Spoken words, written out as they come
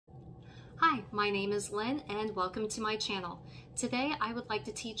Hi, my name is Lynn and welcome to my channel. Today I would like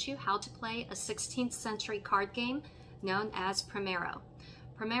to teach you how to play a 16th century card game known as Primero.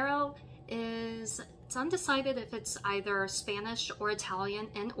 Primero it's undecided if it's either Spanish or Italian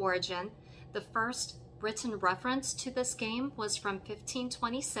in origin. The first written reference to this game was from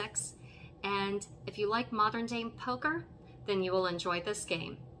 1526, and if you like modern day poker, then you will enjoy this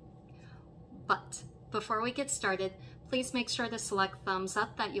game. But before we get started, please make sure to select thumbs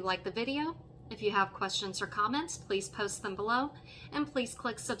up that you like the video. If you have questions or comments, please post them below, and please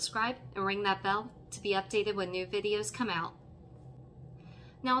click subscribe and ring that bell to be updated when new videos come out.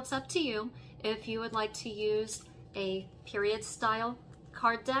 Now it's up to you if you would like to use a period style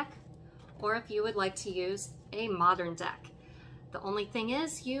card deck or if you would like to use a modern deck. The only thing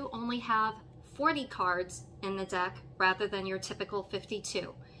is you only have 40 cards in the deck rather than your typical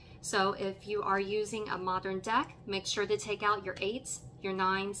 52. So if you are using a modern deck, make sure to take out your 8s, your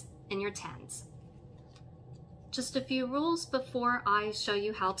 9s, and your 10s. Just a few rules before I show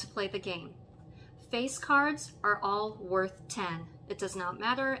you how to play the game. Face cards are all worth 10. It does not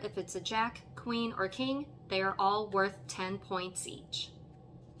matter if it's a jack, queen, or king, they are all worth 10 points each.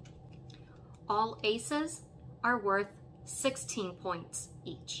 All aces are worth 16 points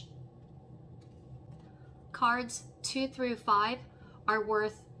each. Cards 2 through 5 are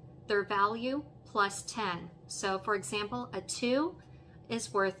worth their value plus 10. So for example, a 2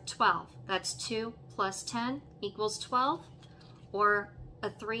 is worth 12. That's 2 plus 10 equals 12. Or a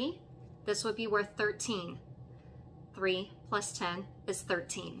 3, this would be worth 13. 3 plus 10 is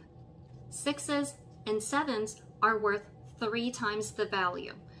 13. 6s and 7s are worth 3 times the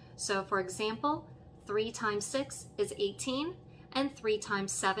value. So for example, 3 times 6 is 18, and 3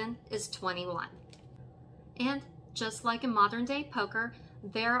 times 7 is 21. And just like in modern day poker,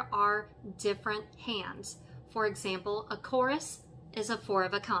 there are different hands. For example, a chorus is a 4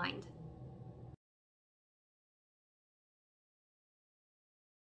 of a kind.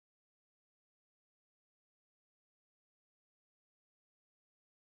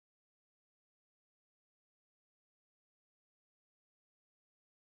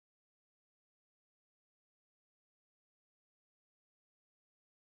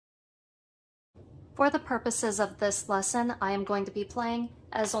 For the purposes of this lesson, I am going to be playing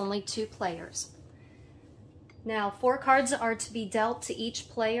as only 2 players. Now, 4 cards are to be dealt to each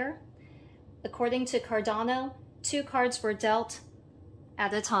player. According to Cardano, 2 cards were dealt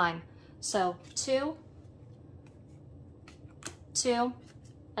at a time. So 2, 2,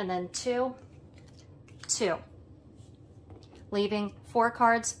 and then 2, 2, leaving 4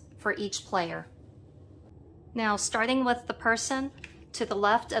 cards for each player. Now, starting with the person to the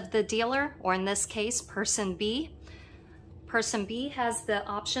left of the dealer, or in this case, person B. Person B has the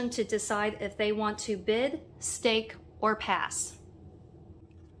option to decide if they want to bid, stake, or pass.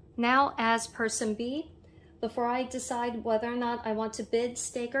 Now, as person B, before I decide whether or not I want to bid,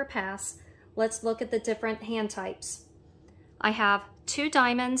 stake, or pass, let's look at the different hand types. I have 2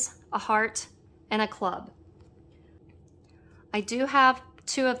 diamonds, a heart, and a club. I do have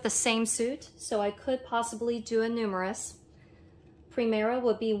 2 of the same suit, so I could possibly do a numerous. Primero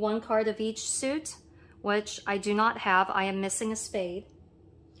would be 1 card of each suit, which I do not have. I am missing a spade.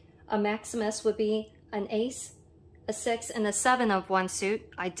 A Maximus would be an ace, a 6, and a 7 of 1 suit.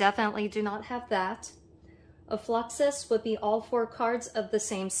 I definitely do not have that. A Fluxus would be all 4 cards of the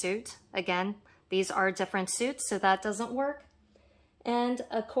same suit. Again, these are different suits, so that doesn't work. And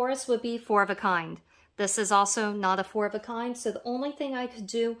a Chorus would be 4 of a kind. This is also not a 4 of a kind, so the only thing I could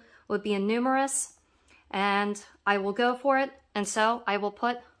do would be a numerous, and I will go for it. And so I will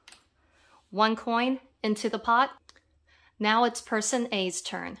put 1 coin into the pot. Now it's person A's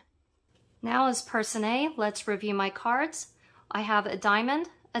turn. Now as person A, let's review my cards. I have a diamond,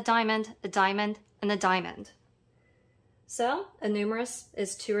 a diamond, a diamond, and a diamond. So a numerous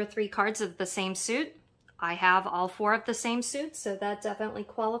is 2 or 3 cards of the same suit. I have all 4 of the same suit, so that definitely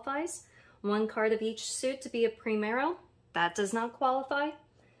qualifies. 1 card of each suit to be a primero. That does not qualify.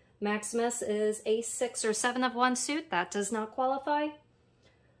 Maximus is ace, 6, or 7 of 1 suit. That does not qualify.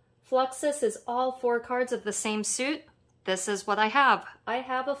 Fluxus is all 4 cards of the same suit. This is what I have. I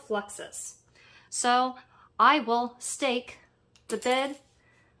have a Fluxus. So I will stake the bid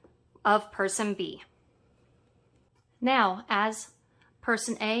of person B. Now, as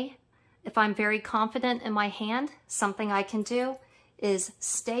person A, if I'm very confident in my hand, something I can do is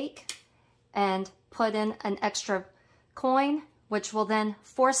stake and put in an extra coin, which will then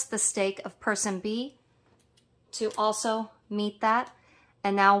force the stake of person B to also meet that.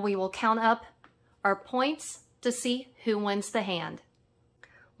 And now we will count up our points to see who wins the hand.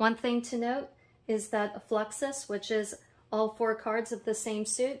 One thing to note is that a Fluxus, which is all 4 cards of the same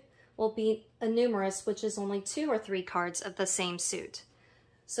suit, will beat a numerous, which is only 2 or 3 cards of the same suit.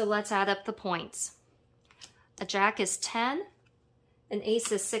 So let's add up the points. A jack is 10, an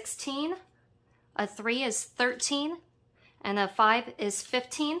ace is 16, a 3 is 13, and a 5 is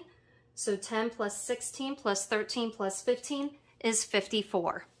 15. So 10 plus 16 plus 13 plus 15 is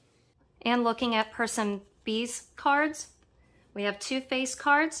 54. And looking at person B's cards, we have 2 face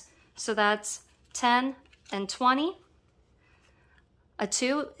cards, so that's 10 and 20. A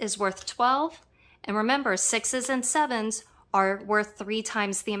 2 is worth 12, and remember 6s and 7s are worth 3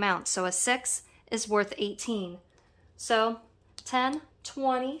 times the amount, so a 6 is worth 18. So 10,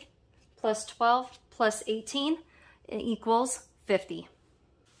 20 plus 12 plus 18 equals 50.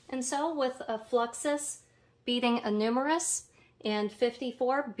 And so with a fluxus beating a numerous and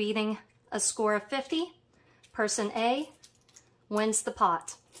 54 beating a score of 50, person A wins the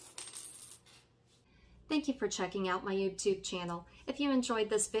pot. Thank you for checking out my YouTube channel. If you enjoyed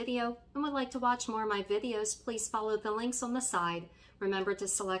this video and would like to watch more of my videos, please follow the links on the side. Remember to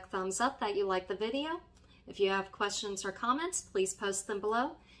select thumbs up that you like the video. If you have questions or comments, please post them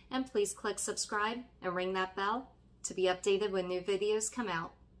below, and please click subscribe and ring that bell to be updated when new videos come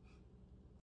out.